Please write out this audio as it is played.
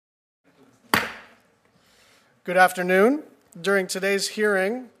Good afternoon. During today's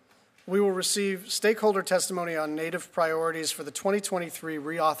hearing, we will receive stakeholder testimony on Native priorities for the 2023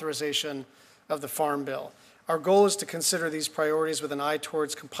 reauthorization of the Farm Bill. Our goal is to consider these priorities with an eye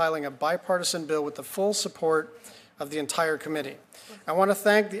towards compiling a bipartisan bill with the full support of the entire committee. I want to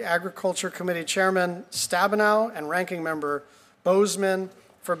thank the Agriculture Committee Chairman Stabenow and Ranking Member Boozman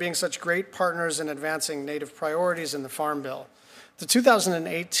for being such great partners in advancing Native priorities in the Farm Bill. The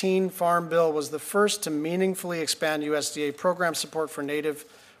 2018 Farm Bill was the first to meaningfully expand USDA program support for Native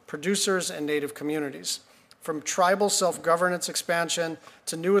producers and Native communities. From tribal self-governance expansion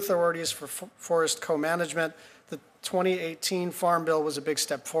to new authorities for forest co-management, the 2018 Farm Bill was a big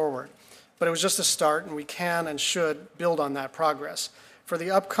step forward. But it was just a start, and we can and should build on that progress. For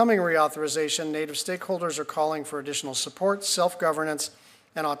the upcoming reauthorization, Native stakeholders are calling for additional support, self-governance,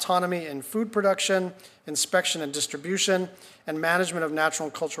 and autonomy in food production, inspection and distribution, and management of natural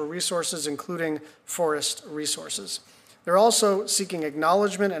and cultural resources, including forest resources. They're also seeking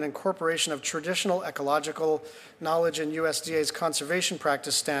acknowledgement and incorporation of traditional ecological knowledge in USDA's conservation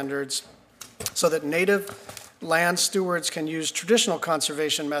practice standards so that Native land stewards can use traditional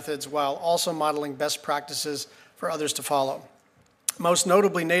conservation methods while also modeling best practices for others to follow. Most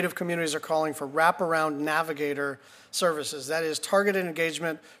notably, Native communities are calling for wraparound navigator services, that is, targeted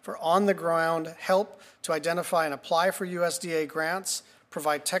engagement for on-the-ground help to identify and apply for USDA grants,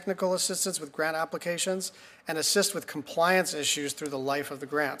 provide technical assistance with grant applications, and assist with compliance issues through the life of the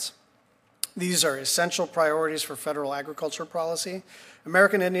grants. These are essential priorities for federal agriculture policy.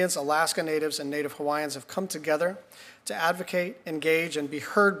 American Indians, Alaska Natives, and Native Hawaiians have come together to advocate, engage, and be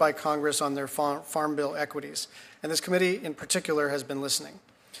heard by Congress on their Farm Bill equities. And this committee in particular has been listening.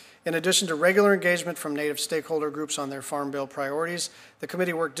 In addition to regular engagement from Native stakeholder groups on their Farm Bill priorities, the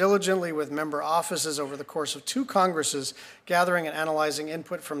committee worked diligently with member offices over the course of 2 Congresses, gathering and analyzing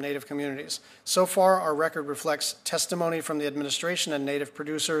input from Native communities. So far, our record reflects testimony from the administration and Native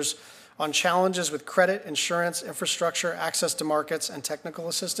producers on challenges with credit, insurance, infrastructure, access to markets, and technical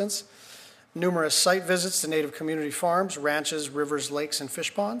assistance, numerous site visits to Native community farms, ranches, rivers, lakes, and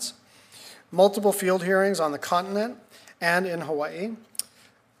fish ponds, multiple field hearings on the continent and in Hawaii,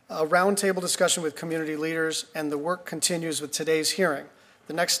 a roundtable discussion with community leaders, and the work continues with today's hearing,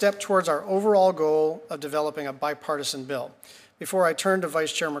 the next step towards our overall goal of developing a bipartisan bill. Before I turn to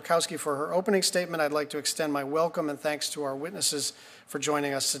Vice Chair Murkowski for her opening statement, I'd like to extend my welcome and thanks to our witnesses for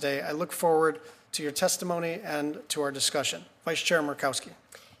joining us today. I look forward to your testimony and to our discussion. Vice Chair Murkowski.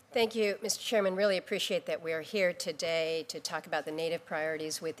 Thank you, Mr. Chairman. Really appreciate that we're here today to talk about the Native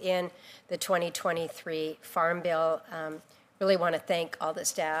priorities within the 2023 Farm Bill. Really want to thank all the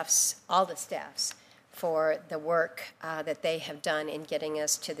staffs for the work that they have done in getting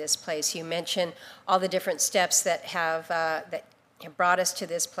us to this place. You mentioned all the different steps that have brought us to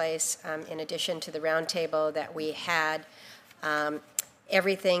this place, in addition to the roundtable that we had.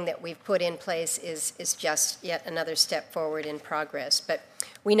 Everything that we've put in place is just yet another step forward in progress. But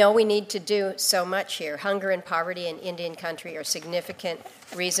we know we need to do so much here. Hunger and poverty in Indian country are significant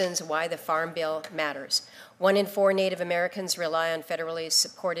reasons why the Farm Bill matters. 1 in 4 Native Americans rely on federally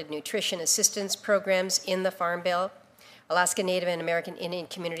supported nutrition assistance programs in the Farm Bill. Alaska Native and American Indian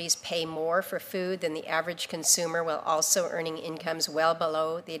communities pay more for food than the average consumer while also earning incomes well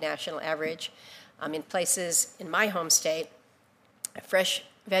below the national average. In places in my home state, fresh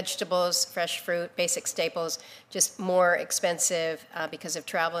vegetables, fresh fruit, basic staples, just more expensive because of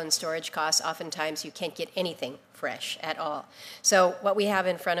travel and storage costs. Oftentimes you can't get anything fresh at all. So what we have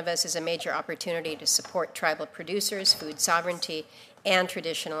in front of us is a major opportunity to support tribal producers, food sovereignty, and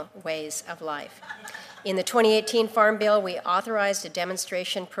traditional ways of life. In the 2018 Farm Bill, we authorized a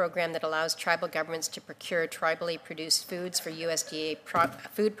demonstration program that allows tribal governments to procure tribally produced foods for USDA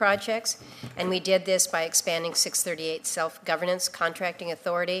food projects, and we did this by expanding 638 self-governance contracting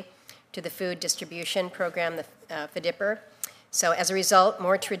authority to the food distribution program, the FDIPR. So as a result,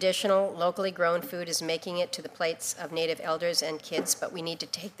 more traditional, locally grown food is making it to the plates of Native elders and kids, but we need to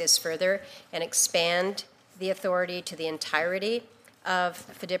take this further and expand the authority to the entirety of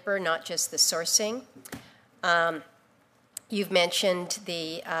FDIPR, not just the sourcing. You've mentioned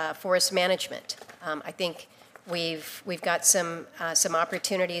the forest management. I think we've got some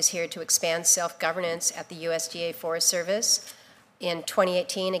opportunities here to expand self-governance at the USDA Forest Service. In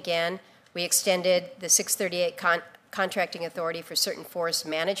 2018, again, we extended the 638 contracting authority for certain forest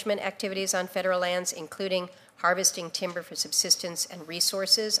management activities on federal lands, including harvesting timber for subsistence and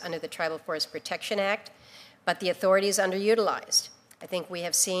resources under the Tribal Forest Protection Act, but the authority is underutilized. I think we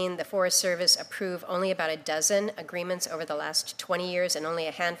have seen the Forest Service approve only about a dozen agreements over the last 20 years, and only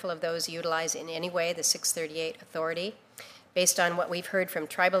a handful of those utilize in any way the 638 authority. based on what we've heard from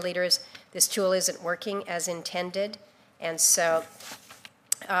tribal leaders, this tool isn't working as intended. And so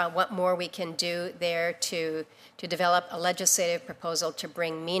what more we can do there to develop a legislative proposal to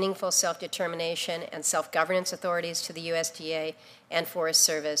bring meaningful self-determination and self-governance authorities to the USDA and Forest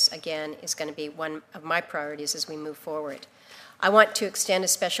Service, again, is going to be one of my priorities as we move forward. I want to extend a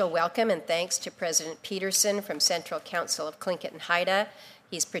special welcome and thanks to President Peterson from Central Council of Tlingit and Haida.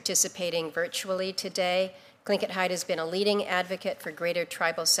 He's participating virtually today. Tlingit Haida has been a leading advocate for greater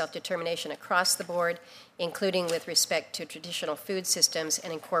tribal self-determination across the board, including with respect to traditional food systems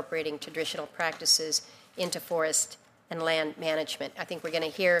and incorporating traditional practices into forest and land management. I think we're going to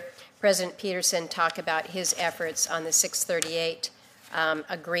hear President Peterson talk about his efforts on the 638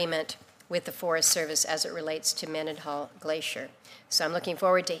 agreement with the Forest Service as it relates to Mendenhall Glacier. So I'm looking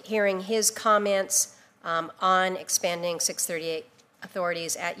forward to hearing his comments on expanding 638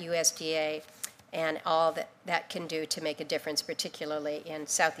 authorities at USDA and all that can do to make a difference, particularly in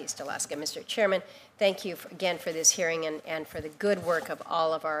Southeast Alaska. Mr. Chairman, thank you again for this hearing and for the good work of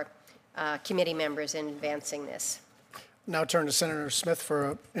all of our committee members in advancing this. Now turn to Senator Smith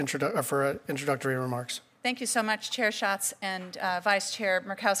for introductory remarks. Thank you so much, Chair Schatz and Vice Chair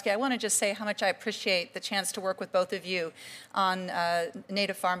Murkowski. I want to just say how much I appreciate the chance to work with both of you on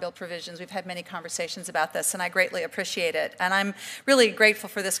Native Farm Bill provisions. We've had many conversations about this, and I greatly appreciate it. And I'm really grateful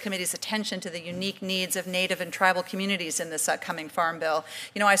for this committee's attention to the unique needs of Native and tribal communities in this upcoming Farm Bill.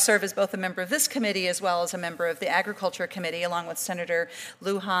 You know, I serve as both a member of this committee as well as a member of the Agriculture Committee, along with Senator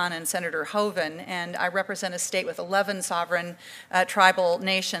Lujan and Senator Hoeven, and I represent a state with 11 sovereign tribal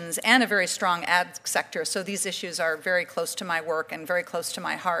nations and a very strong ag sector. So these issues are very close to my work and very close to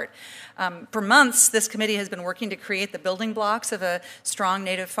my heart. For months, this committee has been working to create the building blocks of a strong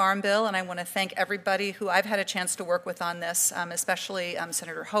Native Farm Bill, and I want to thank everybody who I've had a chance to work with on this, especially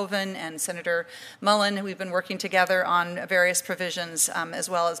Senator Hoeven and Senator Mullen, who we've been working together on various provisions, as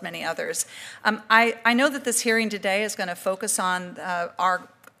well as many others. I know that this hearing today is going to focus on our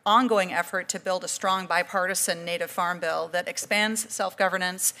ongoing effort to build a strong bipartisan Native Farm Bill that expands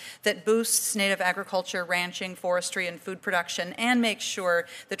self-governance, that boosts Native agriculture, ranching, forestry, and food production, and makes sure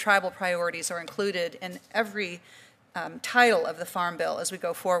the tribal priorities are included in every title of the Farm Bill as we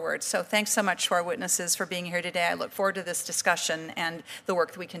go forward. So thanks so much to our witnesses for being here today. I look forward to this discussion and the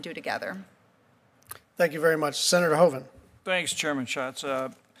work that we can do together. Thank you very much. Senator Hoeven. Thanks, Chairman Schatz.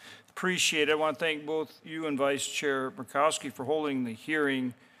 Appreciate it. I want to thank both you and Vice Chair Murkowski for holding the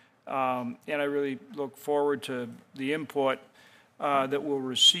hearing. And I really look forward to the input that we'll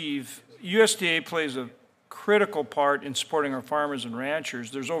receive. USDA plays a critical part in supporting our farmers and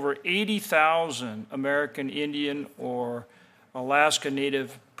ranchers. There's over 80,000 American Indian or Alaska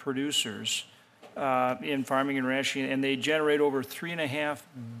Native producers in farming and ranching, and they generate over $3.5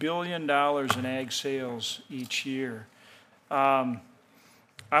 billion in ag sales each year.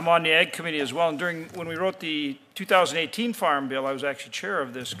 I'm on the Ag Committee as well, and when we wrote the 2018 Farm Bill, I was actually chair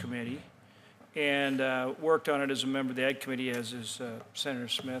of this committee and worked on it as a member of the Ag Committee, as is Senator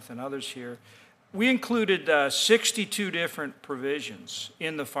Smith and others here. We included 62 different provisions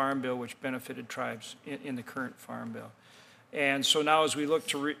in the Farm Bill which benefited tribes in the current Farm Bill. And so now as we look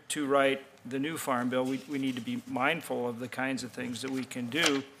to write the new Farm Bill, we need to be mindful of the kinds of things that we can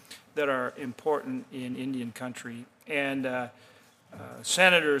do that are important in Indian country. And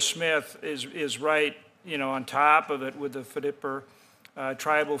Senator Smith is right, you know, on top of it with the FDIPR,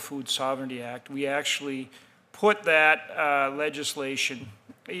 Tribal Food Sovereignty Act. We actually put that legislation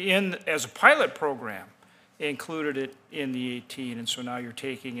in as a pilot program, included it in the 18, and so now you're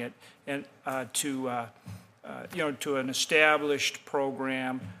taking it and to an established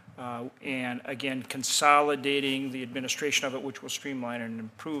program, and again consolidating the administration of it, which will streamline and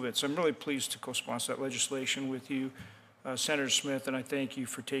improve it. So I'm really pleased to co-sponsor that legislation with you, Senator Smith, and I thank you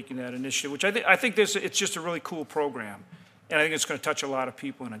for taking that initiative, which I think it's just a really cool program, and I think it's going to touch a lot of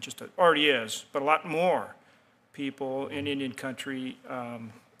people, and it already is, but a lot more people in Indian country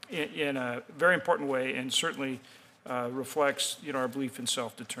in a very important way, and certainly reflects, you know, our belief in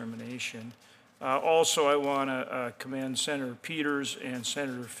self-determination. Also, I want to commend Senator Peters and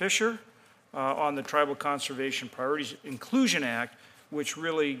Senator Fisher on the Tribal Conservation Priorities Inclusion Act, which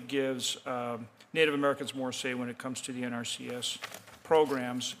really gives Native Americans more say when it comes to the NRCS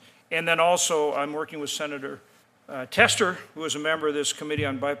programs. And then also, I'm working with Senator Tester, who is a member of this committee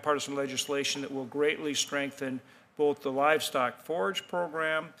on bipartisan legislation that will greatly strengthen both the livestock forage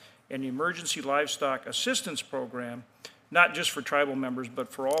program and the emergency livestock assistance program, not just for tribal members,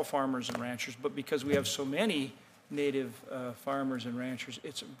 but for all farmers and ranchers. But because we have so many Native farmers and ranchers,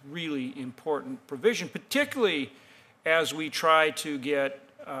 it's a really important provision, particularly as we try to get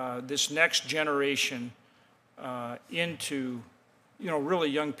this next generation into, really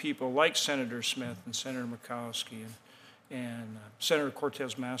young people like Senator Smith and Senator Murkowski and Senator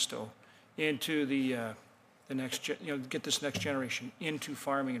Cortez Masto into the next, get this next generation into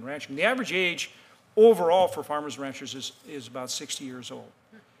farming and ranching. The average age overall for farmers and ranchers is about 60 years old.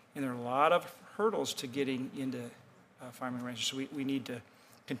 And there are a lot of hurdles to getting into farming and ranching, so we need to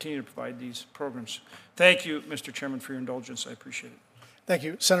continue to provide these programs. Thank you, Mr. Chairman, for your indulgence. I appreciate it. Thank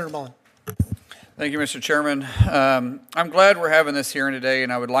you. Senator Mullen. Thank you, Mr. Chairman. I'm glad we're having this hearing today,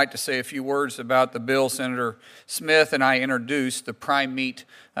 and I would like to say a few words about the bill Senator Smith and I introduced, the Prime Meat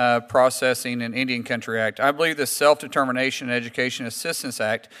Processing and Indian Country Act. I believe the Self-Determination and Education Assistance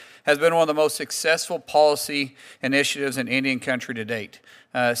Act has been one of the most successful policy initiatives in Indian country to date.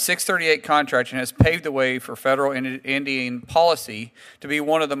 638 contracting has paved the way for federal Indian policy to be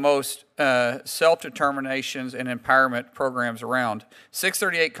one of the most self-determinations and empowerment programs around.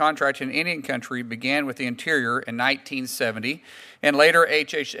 638 contracting in Indian country began with the Interior in 1970, and later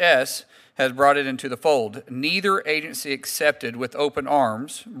HHS has brought it into the fold. Neither agency accepted with open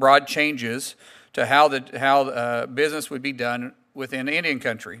arms broad changes to how business would be done within Indian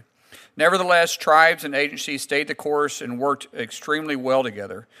country. Nevertheless, tribes and agencies stayed the course and worked extremely well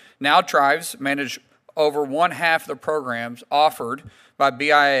together. Now tribes manage over one half of the programs offered by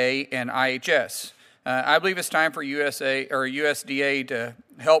BIA and IHS. I believe it's time for USDA to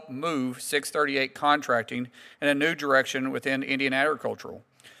help move 638 contracting in a new direction within Indian agricultural.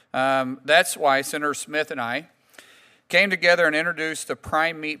 That's why Senator Smith and I came together and introduced the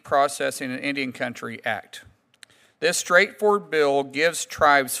Prime Meat Processing in Indian Country Act. This straightforward bill gives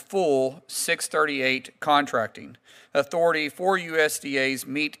tribes full 638 contracting authority for USDA's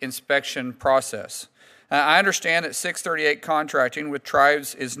meat inspection process. I understand that 638 contracting with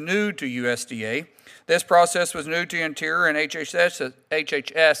tribes is new to USDA. This process was new to Interior and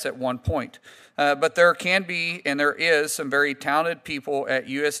HHS at one point. But there can be, and there is, some very talented people at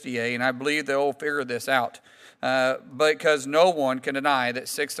USDA, and I believe they'll figure this out. Because no one can deny that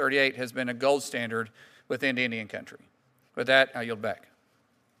 638 has been a gold standard within Indian country. With that, I yield back.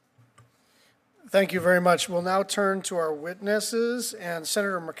 Thank you very much. We'll now turn to our witnesses. And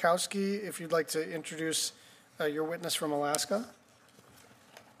Senator Murkowski, if you'd like to introduce your witness from Alaska.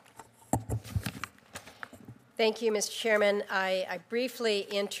 Thank you, Mr. Chairman. I briefly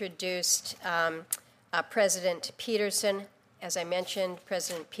introduced President Peterson. As I mentioned,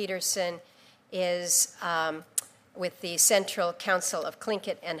 President Peterson is with the Central Council of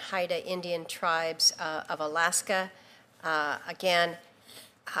Tlingit and Haida Indian Tribes of Alaska.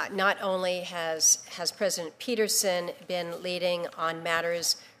 Not only has President Peterson been leading on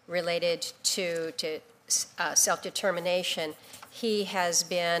matters related to self-determination, he has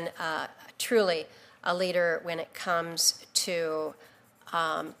been truly a leader when it comes to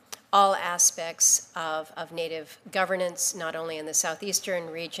all aspects of Native governance, not only in the southeastern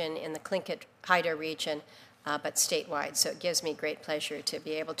region, in the Tlingit Haida region, but statewide. So it gives me great pleasure to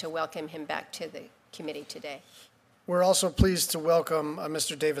be able to welcome him back to the committee today. We're also pleased to welcome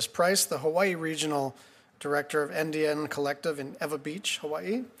Mr. Davis Price, the Hawaii Regional Director of NDN Collective in Ewa Beach,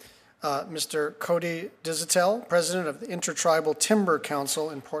 Hawaii. Mr. Cody Dizitel, President of the Intertribal Timber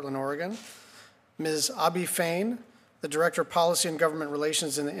Council in Portland, Oregon. Ms. Abby Fain, the Director of Policy and Government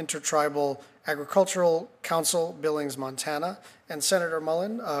Relations in the Intertribal Agricultural Council, Billings, Montana. And Senator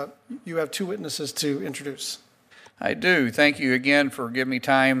Mullen, you have two witnesses to introduce. I do. Thank you again for giving me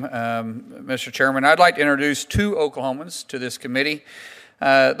time, Mr. Chairman. I'd like to introduce two Oklahomans to this committee.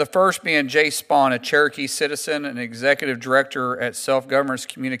 The first being Jay Spahn, a Cherokee citizen and Executive Director at Self-Governance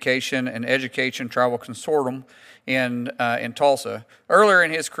Communication and Education Tribal Consortium in Tulsa. Earlier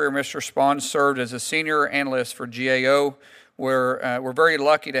in his career, Mr. Spahn served as a senior analyst for GAO. We're very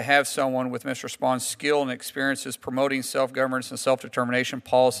lucky to have someone with Mr. Spahn's skill and experiences promoting self-governance and self-determination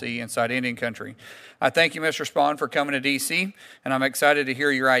policy inside Indian country. I thank you, Mr. Spahn, for coming to D.C., and I'm excited to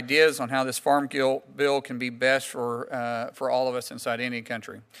hear your ideas on how this farm bill can be best for all of us inside Indian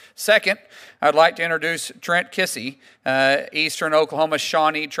country. Second, I'd like to introduce Trent Kissy, Eastern Oklahoma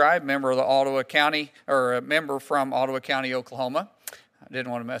Shawnee Tribe, member of the Ottawa County, or a member from Ottawa County, Oklahoma. I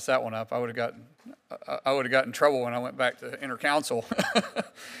didn't want to mess that one up. I would have got in trouble when I went back to intercouncil.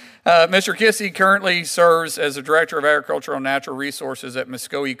 Mr. Kissy currently serves as the Director of Agricultural and Natural Resources at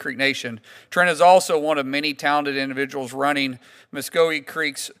Muscogee Creek Nation. Trent is also one of many talented individuals running Muscogee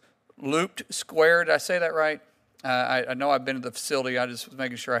Creek's Looped Square. Did I say that right? I know I've been to the facility. I just was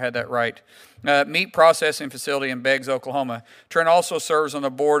making sure I had that right. Meat processing facility in Beggs, Oklahoma. Trent also serves on the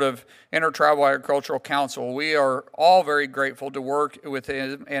board of Intertribal Agricultural Council. We are all very grateful to work with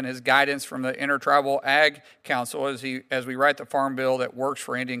him and his guidance from the Intertribal Ag Council as we write the farm bill that works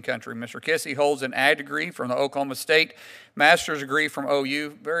for Indian country. Mr. Kissy holds an ag degree from the Oklahoma State, master's degree from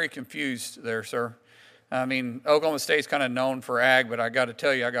OU. Very confused there, sir. I mean, Oklahoma State's kind of known for ag, but I got to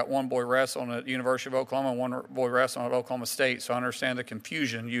tell you, I got one boy wrestling at the University of Oklahoma and one boy wrestling at Oklahoma State, so I understand the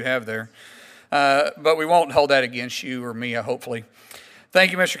confusion you have there. But we won't hold that against you or me, hopefully.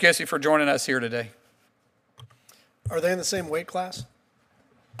 Thank you, Mr. Kissy, for joining us here today. Are they in the same weight class?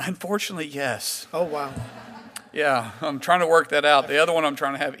 Unfortunately, yes. Oh, wow. Yeah, I'm trying to work that out. The other one I'm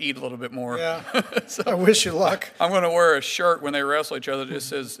trying to have eat a little bit more. Yeah, I wish you luck. I'm going to wear a shirt when they wrestle each other that just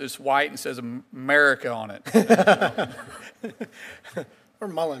says, it's white and says America on it. Or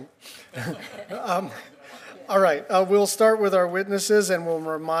Mullen. All right, we'll start with our witnesses, and we'll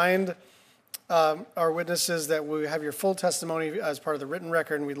remind our witnesses that we have your full testimony as part of the written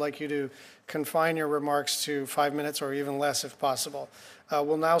record, and we'd like you to confine your remarks to 5 minutes or even less if possible.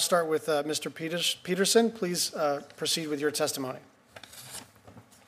 We'll now start with Mr. Peterson. Please proceed with your testimony.